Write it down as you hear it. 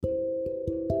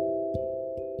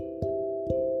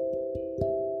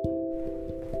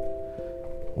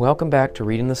Welcome back to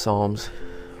Reading the Psalms.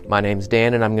 My name's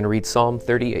Dan, and I'm going to read Psalm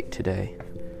 38 today.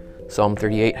 Psalm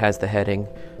 38 has the heading,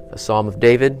 A Psalm of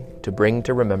David to Bring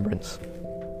to Remembrance.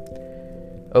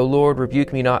 O Lord,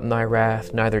 rebuke me not in thy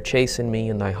wrath, neither chasten me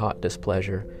in thy hot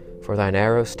displeasure. For thine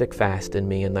arrows stick fast in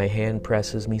me, and thy hand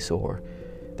presses me sore.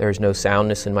 There is no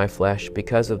soundness in my flesh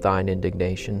because of thine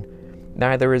indignation.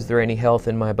 Neither is there any health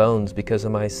in my bones because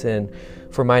of my sin.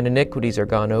 For mine iniquities are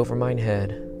gone over mine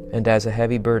head, and as a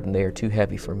heavy burden they are too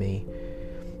heavy for me.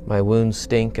 My wounds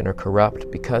stink and are corrupt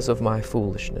because of my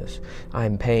foolishness. I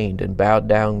am pained and bowed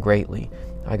down greatly.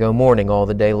 I go mourning all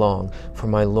the day long, for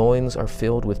my loins are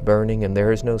filled with burning, and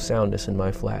there is no soundness in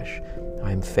my flesh.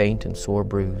 I am faint and sore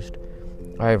bruised.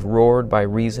 I have roared by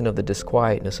reason of the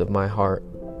disquietness of my heart.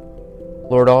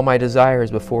 Lord, all my desire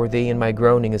is before thee, and my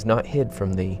groaning is not hid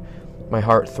from thee. My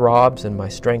heart throbs, and my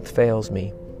strength fails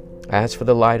me. As for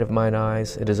the light of mine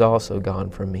eyes, it is also gone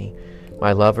from me.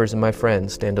 My lovers and my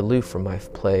friends stand aloof from my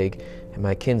plague, and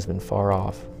my kinsmen far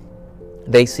off.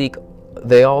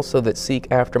 They also that seek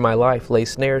after my life lay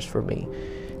snares for me,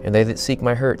 and they that seek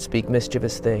my hurt speak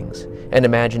mischievous things, and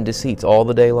imagine deceits all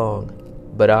the day long.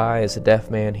 But I, as a deaf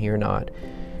man, hear not,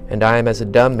 and I am as a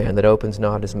dumb man that opens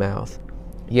not his mouth.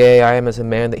 Yea, I am as a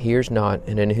man that hears not,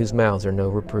 and in whose mouths are no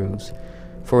reproofs.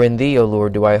 For in thee, O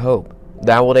Lord, do I hope.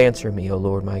 Thou wilt answer me, O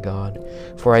Lord my God.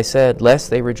 For I said, lest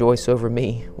they rejoice over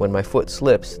me. When my foot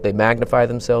slips, they magnify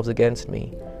themselves against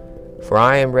me. For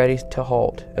I am ready to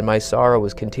halt, and my sorrow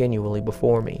is continually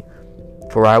before me.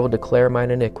 For I will declare mine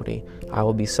iniquity, I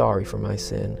will be sorry for my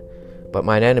sin. But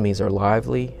mine enemies are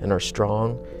lively and are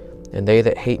strong, and they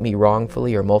that hate me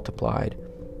wrongfully are multiplied.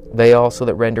 They also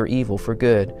that render evil for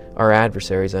good are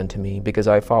adversaries unto me, because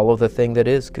I follow the thing that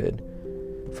is good.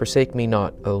 Forsake me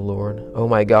not, O Lord. O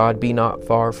my God, be not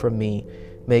far from me.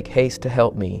 Make haste to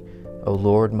help me, O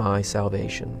Lord my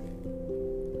salvation.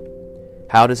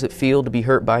 How does it feel to be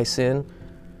hurt by sin?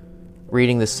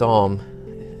 Reading this psalm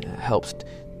helps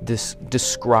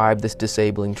describe this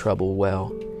disabling trouble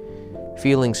well.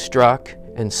 Feeling struck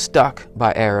and stuck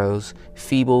by arrows,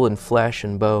 feeble in flesh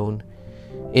and bone,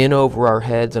 in over our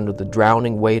heads under the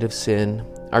drowning weight of sin,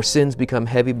 our sins become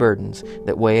heavy burdens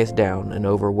that weigh us down and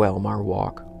overwhelm our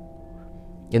walk.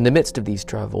 In the midst of these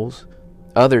troubles,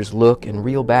 others look and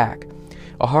reel back.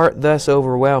 A heart thus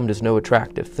overwhelmed is no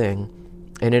attractive thing,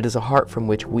 and it is a heart from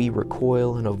which we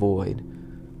recoil and avoid.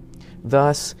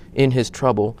 Thus, in his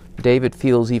trouble, David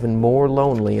feels even more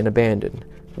lonely and abandoned.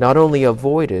 Not only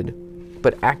avoided,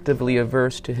 but actively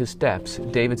averse to his steps,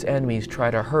 David's enemies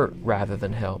try to hurt rather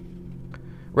than help.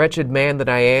 Wretched man that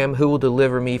I am, who will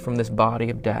deliver me from this body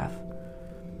of death?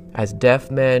 As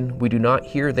deaf men, we do not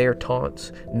hear their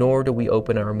taunts, nor do we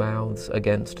open our mouths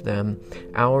against them.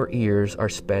 Our ears are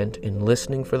spent in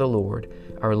listening for the Lord,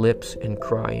 our lips in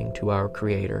crying to our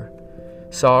Creator.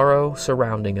 Sorrow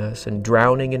surrounding us and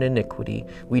drowning in iniquity,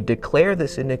 we declare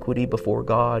this iniquity before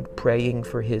God, praying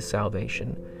for His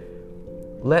salvation.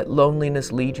 Let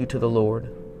loneliness lead you to the Lord.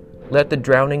 Let the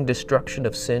drowning destruction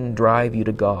of sin drive you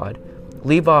to God.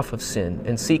 Leave off of sin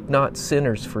and seek not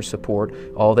sinners for support.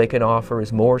 All they can offer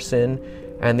is more sin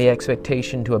and the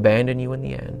expectation to abandon you in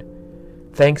the end.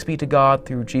 Thanks be to God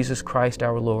through Jesus Christ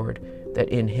our Lord, that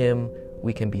in Him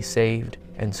we can be saved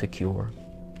and secure.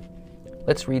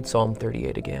 Let's read Psalm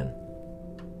 38 again.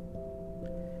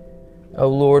 O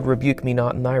Lord, rebuke me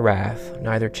not in thy wrath,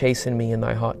 neither chasten me in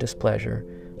thy hot displeasure.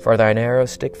 For thine arrows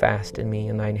stick fast in me,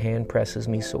 and thine hand presses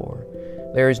me sore.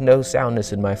 There is no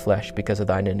soundness in my flesh because of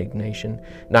thine indignation,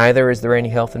 neither is there any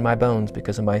health in my bones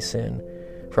because of my sin.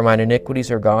 For mine iniquities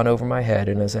are gone over my head,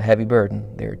 and as a heavy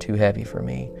burden they are too heavy for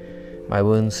me. My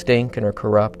wounds stink and are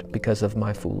corrupt because of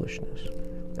my foolishness.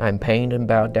 I am pained and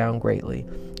bowed down greatly.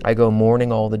 I go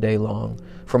mourning all the day long,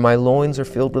 for my loins are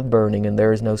filled with burning, and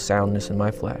there is no soundness in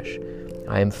my flesh.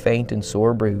 I am faint and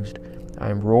sore bruised. I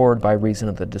am roared by reason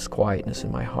of the disquietness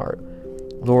in my heart.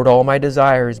 Lord, all my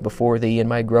desire is before thee, and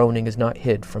my groaning is not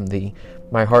hid from thee.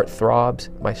 My heart throbs,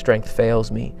 my strength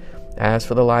fails me. As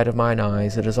for the light of mine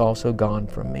eyes, it is also gone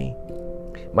from me.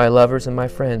 My lovers and my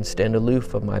friends stand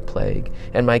aloof of my plague,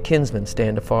 and my kinsmen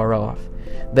stand afar off.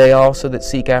 They also that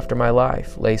seek after my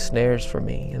life lay snares for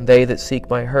me, and they that seek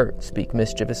my hurt speak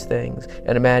mischievous things,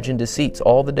 and imagine deceits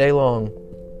all the day long.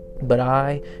 But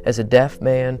I, as a deaf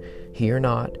man, hear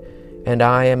not, and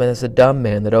I am as a dumb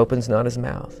man that opens not his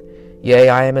mouth. Yea,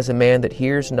 I am as a man that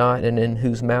hears not, and in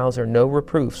whose mouths are no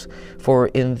reproofs. For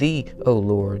in thee, O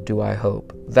Lord, do I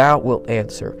hope. Thou wilt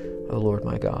answer, O Lord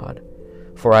my God.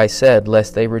 For I said,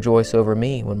 lest they rejoice over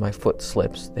me, when my foot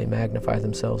slips, they magnify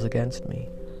themselves against me.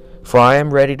 For I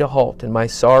am ready to halt, and my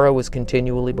sorrow is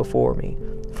continually before me.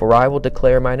 For I will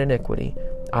declare mine iniquity,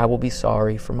 I will be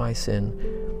sorry for my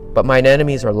sin. But mine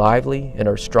enemies are lively and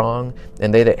are strong,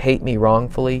 and they that hate me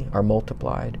wrongfully are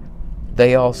multiplied.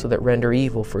 They also that render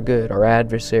evil for good are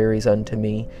adversaries unto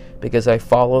me, because I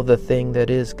follow the thing that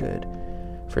is good.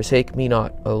 Forsake me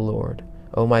not, O Lord.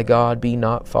 O my God, be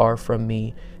not far from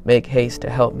me. Make haste to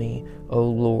help me, O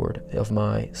Lord of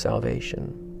my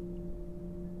salvation.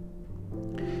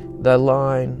 The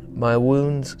line, my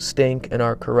wounds stink and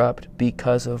are corrupt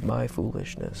because of my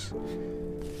foolishness.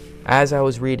 As I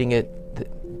was reading it,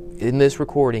 in this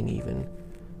recording even,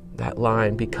 that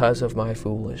line, because of my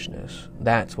foolishness,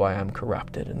 that's why I'm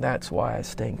corrupted, and that's why I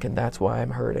stink, and that's why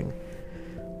I'm hurting.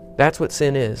 That's what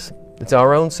sin is. It's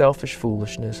our own selfish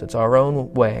foolishness. It's our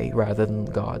own way rather than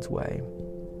God's way.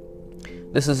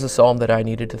 This is a psalm that I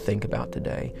needed to think about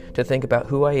today, to think about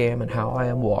who I am and how I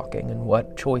am walking and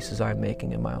what choices I'm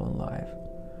making in my own life.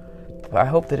 I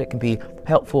hope that it can be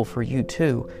helpful for you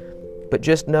too, but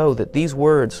just know that these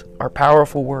words are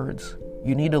powerful words.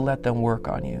 You need to let them work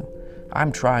on you.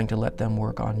 I'm trying to let them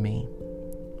work on me.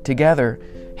 Together,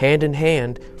 hand in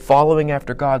hand, following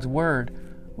after God's word,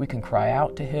 we can cry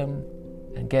out to Him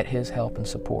and get His help and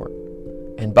support,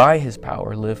 and by His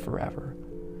power live forever.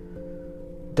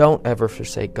 Don't ever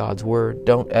forsake God's word.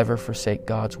 Don't ever forsake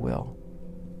God's will.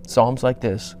 Psalms like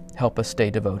this help us stay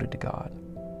devoted to God.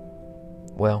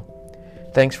 Well,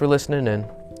 thanks for listening in,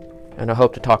 and I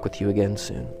hope to talk with you again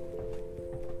soon.